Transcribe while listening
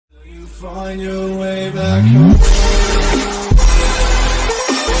Find your way back home.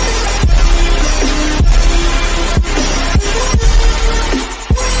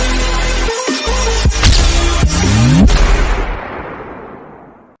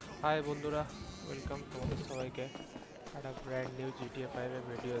 High বন্ধুরা, welcome তোমাদের সবাইকে একটা ব্র্যান্ড নিউ GTA 5 এর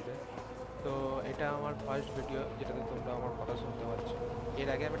ভিডিওতে। তো এটা আমার ফার্স্ট ভিডিও যেটাতে তোমরা আমার কথা শুনতে পাচ্ছ। এর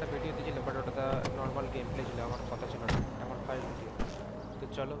আগে আমি একটা ভিডিও দিয়েছিলাম, বাট ওটা নর্মাল গেম প্লে ছিল, আমার কথা ছিল না। আমার ফার্স্ট ভিডিও। তো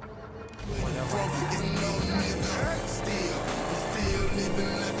চলো মজা হয়।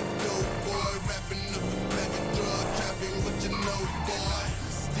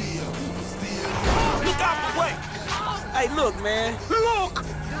 Hey, look, man. Look!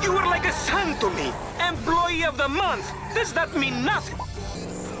 You were like a son to me! Employee of the month! Does that mean nothing?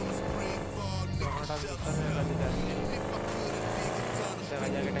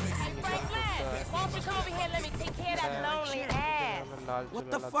 What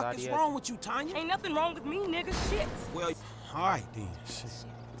the fuck is wrong with you, Tanya? Ain't nothing wrong with me, nigga. Shit. Well, alright then. Shit.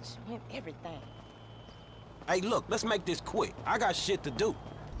 Him everything. Hey, look, let's make this quick. I got shit to do.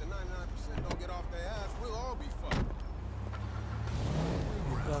 The 99% don't get off their ass, we'll all be fucked.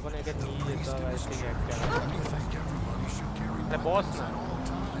 এখন এটা নিয়ে যেতে হবে I think একটা বস না।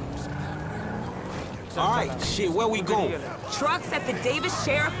 Alright, shit, where we going? Trucks at the Davis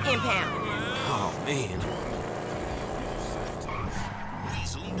Sheriff Impound. Oh, man.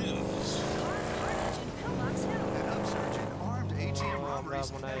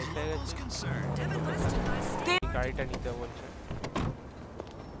 গাড়িটা নিতে বলছে,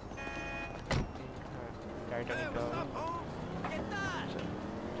 গাড়িটা নিতে হবে।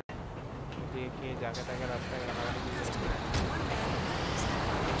 দেখে যাকে তাকে রাস্তায়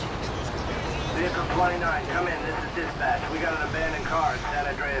Vehicle 29, come in. This is dispatch. We got an abandoned car at San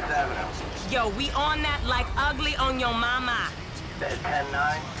Andreas Avenue. Yo, we on that like ugly on your mama.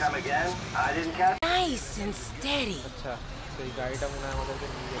 10-9, come again? I didn't catch. Nice and steady. আচ্ছা, তো এই গাড়িটা মনে হয় আমাদেরকে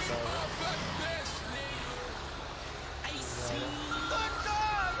নিয়ে যেতে হবে।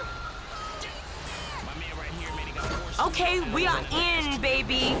 Okay, we are in,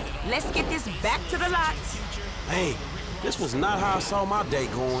 baby. Let's get this back to the lot. Hey, this was not how I saw my day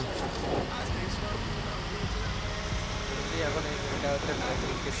going.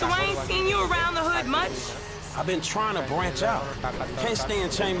 So I ain't seen you around the hood much. I've been trying to branch out. Can't stay in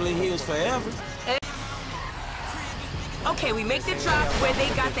Chamberlain Hills forever. Okay, we make the drop where they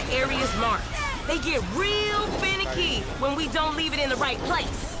got the areas marked. They get real finicky when we don't leave it in the right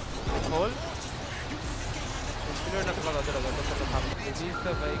place.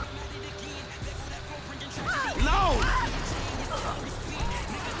 No!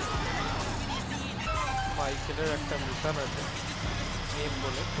 মাইকেলের একটা mission আছে, game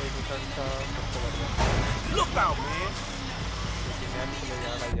বলে, ওই মিশনটা করতে পারবে। Look out, man! Map খুলে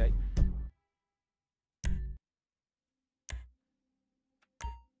যাওয়া যায়।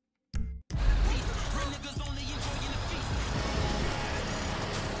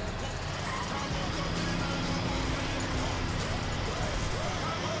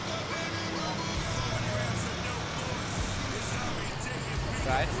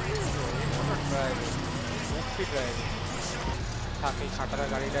 থাকি খাটারা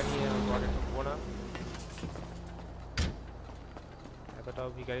গাড়িটা নিয়ে ঘরে ঢুকবো না, এতটাও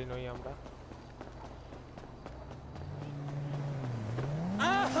ভিখারি নই আমরা।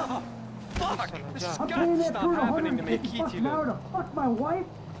 কি ছিল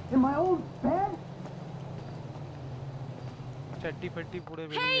চট্টি ফট্টি পুড়ে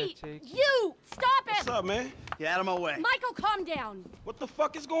বেরিয়ে যাচ্ছে। You! Stop it! What's up, man? Get out of my way. Michael, calm down. What the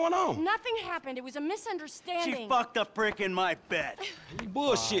fuck is going on? Nothing happened. It was a misunderstanding. She fucked a prick in my bed. You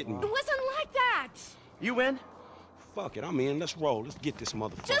bullshitting me. It wasn't like that. You in? Fuck it, I'm in. Let's roll. Let's get this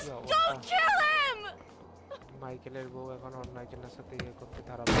motherfucker. Just don't kill him! মাইকেলের বউ এখন অন্য একজনের সাথে ইয়ে করতে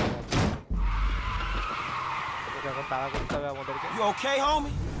তারা বলে আছে। এখন তারা করতে হবে আমাদেরকে। You okay,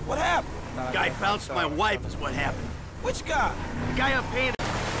 homie? What happened? Guy bounced my wife is what happened. Which guy? The guy up paying.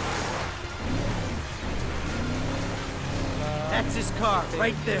 That's his car,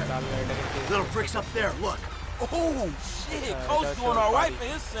 right there. Little prick's up there, look. Oh, shit. Coach doing all right for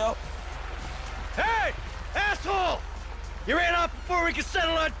himself. Hey! Asshole! You ran off before we could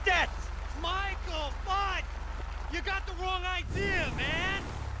settle our debts! Michael, what? You got the wrong idea, man.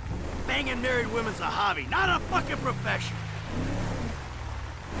 Banging married women's a hobby, not a fucking profession.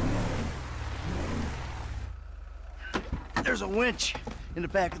 There's a winch in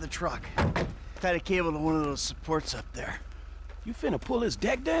the back of the truck. Tied a cable to one of those supports up there. You finna pull his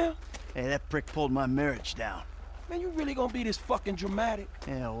deck down? Hey, that prick pulled my marriage down. Man, you really gonna be this fucking dramatic?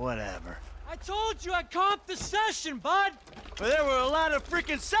 Yeah, whatever. I told you I comped the session, bud. Well, there were a lot of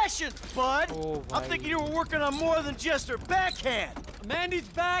freaking sessions, bud. Oh, I'm thinking you were working on more than just her backhand. Mandy's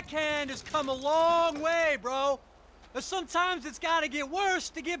backhand has come a long way, bro. But sometimes it's gotta get worse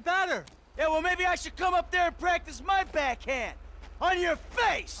to get better. Yeah, well, maybe I should come up there and practice my backhand. On your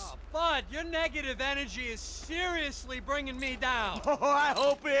face! Oh, Bud, your negative energy is seriously bringing me down. Oh, I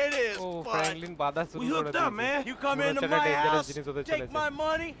hope it is, Oh, Bud. Franklin বাধা শুরু We করে hooked up, দিয়েছে। man. You come মনে into হচ্ছে একটা my dangerous house, জিনিস হতে take চলেছে। my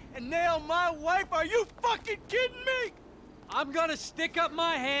money, and nail my wife? Are you fucking kidding me? I'm gonna stick up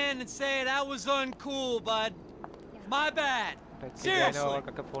my hand and say that was uncool, bud. My bad. Seriously.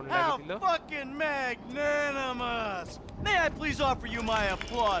 How fucking magnanimous. May I please offer you my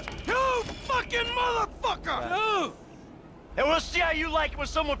applause? You fucking motherfucker! Dude! And we'll see how you like it when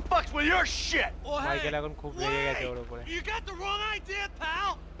someone fucks with your shit. Well, Michael এখন খুব রেগে গেছে ওর উপরে। You got the wrong idea,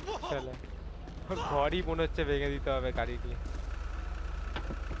 pal. চলো। ঘরই মনে হচ্ছে ভেঙে দিতে হবে গাড়ি দিয়ে।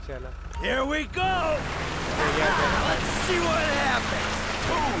 চলো। Here we go. Let's see what happens.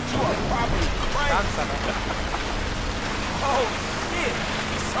 Dude, you are probably crazy. Oh, shit.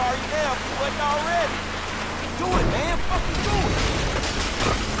 He's sorry now if he wasn't already. Do it, man. Fucking do it.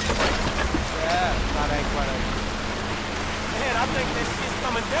 Yeah, তারা একবার Man, I think that shit's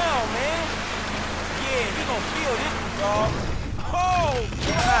coming down, man. Yeah, you gonna feel this, dog. Oh,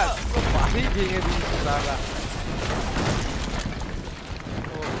 yeah. বাড়ি ভেঙে দিয়েছে দাদা।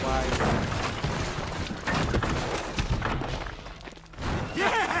 Oh my God.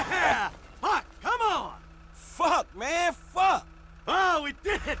 Yeah! Fuck, come on. Fuck, man. Fuck. Oh, we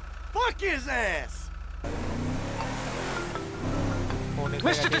did it. Fuck his ass.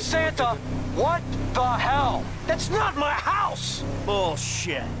 Mr. DeSanta, what the hell? That's not my house!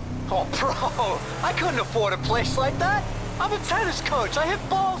 Bullshit. Oh, bro, I couldn't afford a place like that. I'm a tennis coach. I hit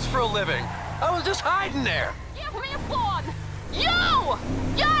balls for a living. I was just hiding there. Give me a phone! You!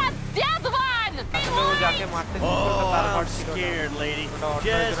 Yes, that one! আসলে ও যাকে মারতে শুরু Oh, করলো তার ঘর I'm ছিল না। scared, lady. ওটা অন্য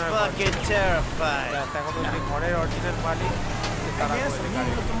Just একজনের ঘর fucking ছিল। terrified. ব্যাস, এখন ওই যে ঘরের অরিজিনাল মালিক সে তারা Yes, করেছে I'm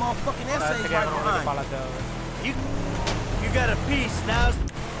গাড়ি। with the motherfucking তার essays থেকে right এখন আমাদের behind. পালাতে হবে। You got a piece. Now's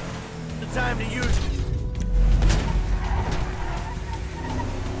the time to use it.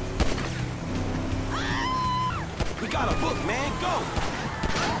 We got a book, man. Go.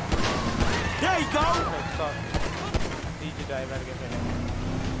 There you go. দিয়েছি ড্রাইভারকে ফেলে।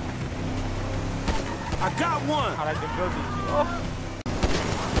 I got one. আরেকজনকেও দিয়েছি।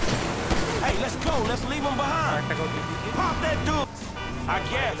 Hey, let's go. Let's leave him behind. আরেকটাকেও দিয়ে দিয়েছি। Pop that dude. I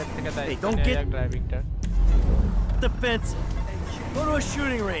guess. এর থেকে Hey, দায়িত্ব don't নেওয়া get- যাক ড্রাইভিংটা। Defensive. Go to a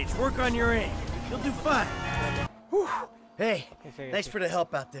shooting range. Work on your aim. You'll do fine. Whew. Hey, thanks for the help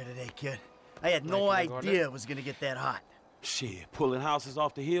out there today, kid. I had no idea it was gonna get that hot. Shit, pulling houses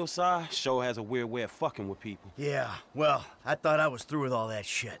off the hillside sure has a weird way of fucking with people. Yeah, well, I thought I was through with all that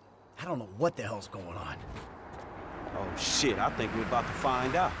shit. I don't know what the hell's going on. Oh shit, I think we're about to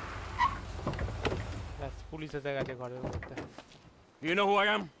find out. ব্যাস, police এসে গেছে ঘরের মধ্যে। You know who I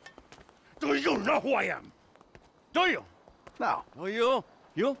am? Do you know who I am? Do you? No. Oh,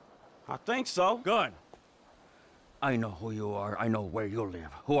 you? I think so. Good. I know who you are. I know where you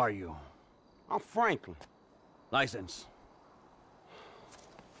live. Who are you? I'm Franklin. License.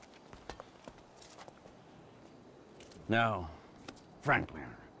 Now, Franklin,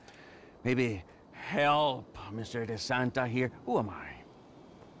 maybe help Mr. DeSanta here. Who am I?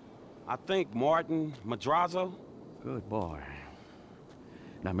 I think Martin Madrazo. Good boy.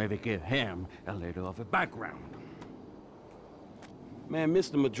 Now maybe give him a little of a background. Man,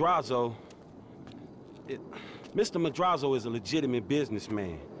 Mr. Madrazo is a legitimate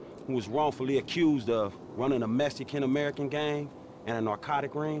businessman who was wrongfully accused of running a Mexican-American gang and a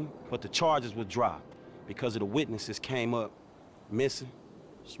narcotic ring, but the charges were dropped because of the witnesses came up missing.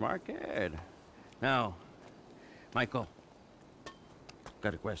 Smart kid. Now, Michael,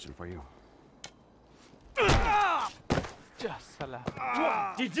 got a question for you. Just সালা।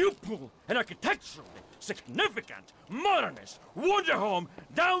 Did you pull an architecturally significant modernist wonder home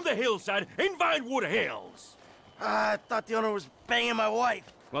down the hillside in Vinewood Hills? I thought the owner was banging my wife.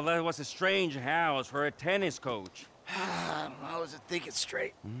 Well, that was a strange house for a tennis coach. I don't know, I wasn't thinking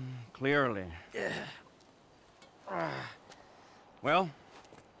straight. Clearly. Yeah. Well,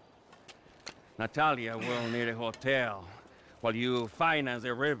 Natalia will need a hotel while you finance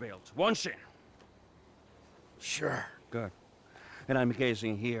the rebuild, won't she? Sure. Good. And I'm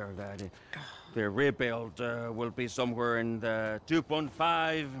guessing here that the rebuild will be somewhere in the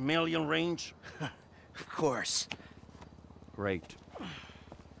 2.5 million range. Of course. Great.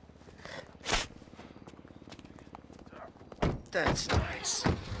 That's nice.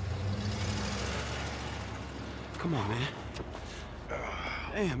 Come on, man.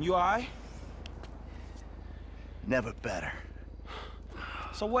 Damn, you all right? Never better.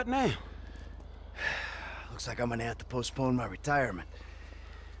 So what now? Looks like I'm gonna have to postpone my retirement.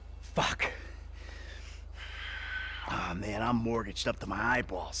 Fuck. Oh man, I'm mortgaged up to my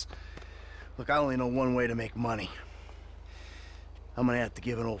eyeballs. Look, I only know one way to make money. I'm gonna have to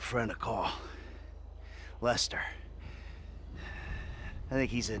give an old friend a call. Lester. I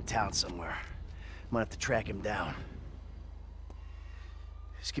think he's in town somewhere. I'm gonna have to track him down.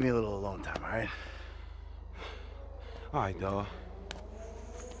 Just give me a little alone time, alright? Alright, dawg.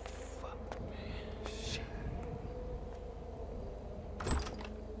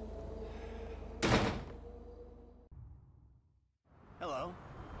 Hello?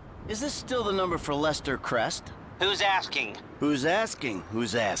 Is this still the number for Lester Crest? Who's asking? Who's asking?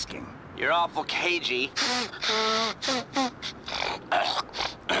 Who's asking? You're awful cagey.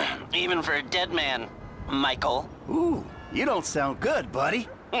 Even for a dead man, Michael. Ooh, you don't sound good, buddy.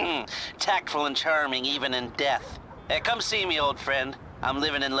 Tactful and charming even in death. Hey, come see me, old friend. I'm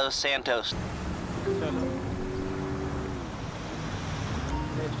living in Los Santos.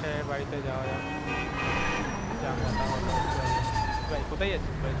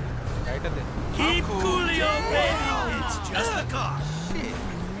 Keep cool, old man. It's just a car.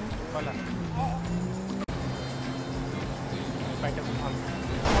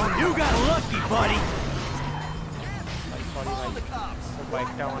 You got lucky, buddy.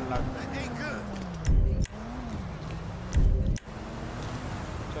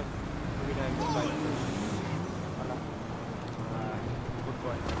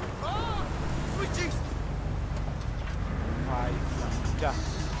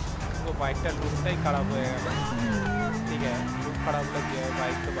 वो bike का लुकता ही खराब हो जाएगा ठीक है look खराब लग गया है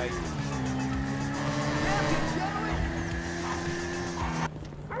बाइक तो bike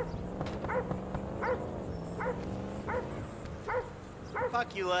Fuck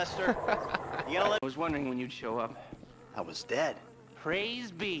you, Lester. I was wondering when you'd show up. I was dead.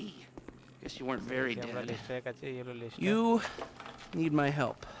 Praise be. Guess you weren't very dead. You need my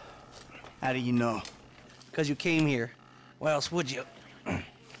help. How do you know? Because you came here. Why else would you?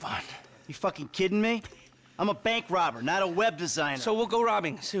 Fun. You fucking kidding me? I'm a bank robber, not a web designer. So we'll go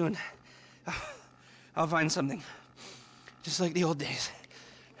robbing soon. I'll find something. Just like the old days.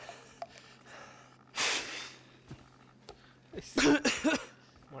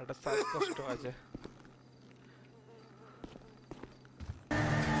 মালটা সাত কষ্ট আছে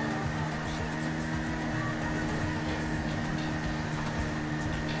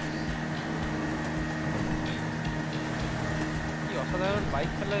কি অসাধারণ bike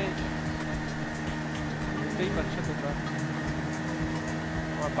চালায় বুঝতেই পারছো তোমরা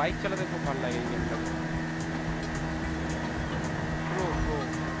আমার বাইক চালাতে খুব ভালো লাগে এই গেমটা প্রো প্রো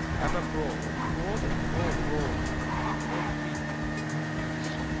আমরা প্রো প্রো প্রো প্রো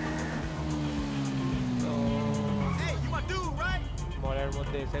মলের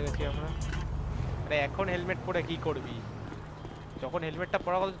মধ্যে এসে গেছি আমরা আরে এখন হেলমেট পরে কি করবি যখন হেলমেটটা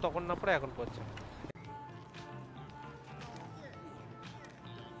পরা কথা তখন না পরে এখন পরছে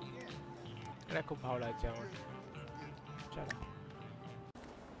এটা খুব ভালো লাগছে আমার চলো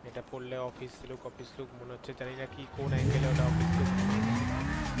এটা পড়লে অফিস লুক মনে হচ্ছে জানি না কি কোন অ্যাঙ্গেলে ওটা অফিস লুক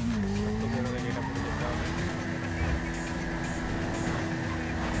তো বড় দেখে এটা পড়ে যেতে হবে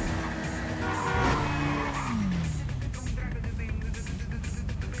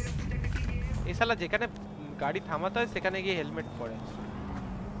এই শালা যেখানে গাড়ি থামাতে হয় সেখানে গিয়ে হেলমেট পরে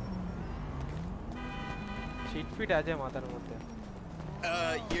সিট ফিট আছে মাথার মধ্যে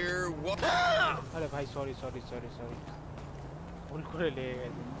আরে ভাই সরি ভুল করে লেগে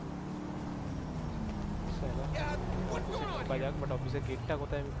গেছে বাজাক বাট অফিসের গেটটা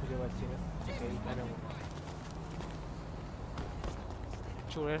কোথায় আমি খুঁজে পাচ্ছি না এইখানে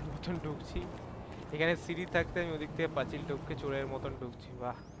চোরের মতন ঢুকছি এখানে সিঁড়ি থাকতে আমি ওদিক থেকে পাঁচিল ঢুকে চোরের মতন ঢুকছি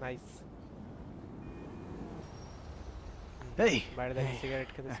বাহ nice Hey.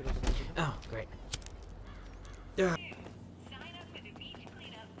 Oh, great.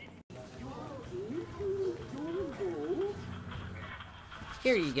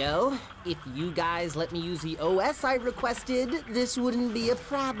 Here you go. If you guys let me use the OS I requested, this wouldn't be a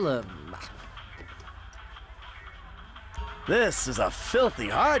problem. This is a filthy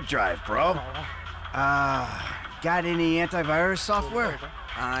hard drive, bro. Got any antivirus software?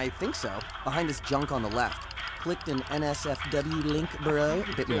 I think so. Behind this junk on the left. Clicked an NSFW link, bro.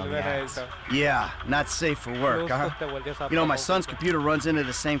 Bit me on the ass. Yeah, not safe for work, huh? You know, my son's computer runs into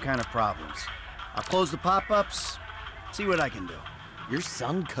the same kind of problems. I'll close the pop-ups, see what I can do. Your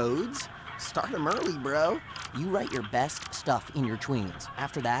son codes? Start him early, bro. You write your best stuff in your tweens.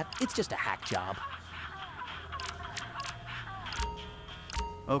 After that, it's just a hack job.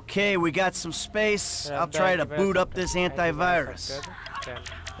 Okay, we got some space. I'll try to boot up this antivirus.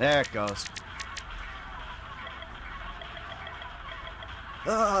 There it goes.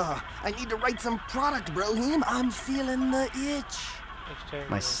 I need to write some product, Brohim. I'm feeling the itch.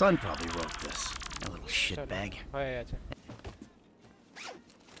 My son probably wrote this. A little shitbag.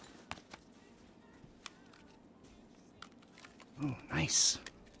 Oh, nice.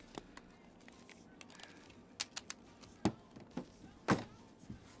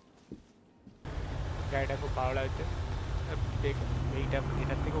 গাড়িটা খুব ভালো লাগছে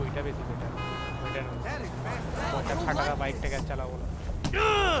এটার থেকে ওইটা বেশি better ওইটা ওটা ফাটাকা বাইকটাকে আর চালাবো না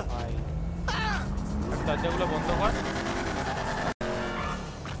ভাই দরজাগুলো বন্ধ কর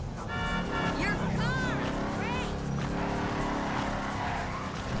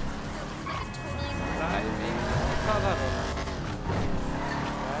সাধারণ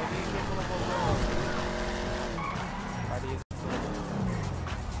কোনো প্রবলেম গাড়ি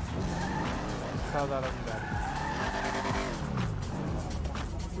সাধারণ গাড়ি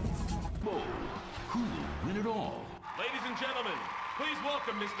Win it all. Ladies and gentlemen, please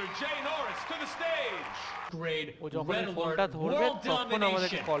welcome Mr. Jay Norris to the stage. Grade red alert, world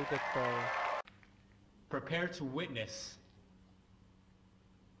domination. Prepare to witness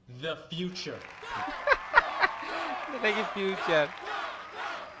the future. The future.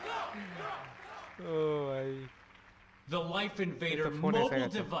 Oh, the Life Invader mobile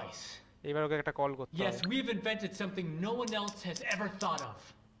device. Yes, we've invented something no one else has ever thought of.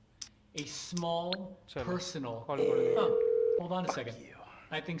 A small, personal... Oh, hold on a second.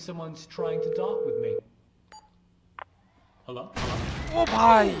 I think someone's trying to talk with me. Hello? Oh,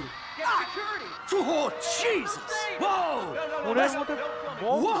 bhai! Get security! Oh, Jesus! Whoa!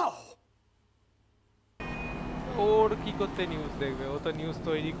 Whoa! ওর কি করতে news দেখবে ও তো news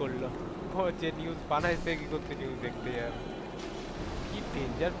তৈরি করলো ও যে news বানাইছে কি করতে নিউজ দেখতে যাবে কি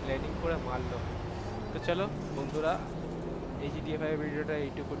ডেঞ্জার প্ল্যানিং করে মারলো তো চলো বন্ধুরা এই জিটিএ 5 ভিডিওটা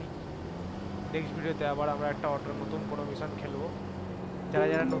এইটুকুনি নেক্সট ভিডিওতে আবার আমরা একটা নতুন কোনো মিশন খেলবো যারা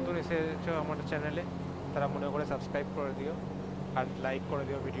যারা নতুন এসেছো আমাদের চ্যানেলে তারা মনে করে সাবস্ক্রাইব করে দিও আর লাইক করে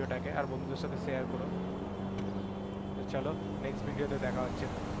দিও ভিডিওটাকে আর বন্ধুদের সাথে শেয়ার করো তো চলো নেক্সট ভিডিওতে দেখা হচ্ছে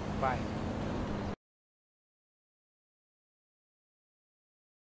বাই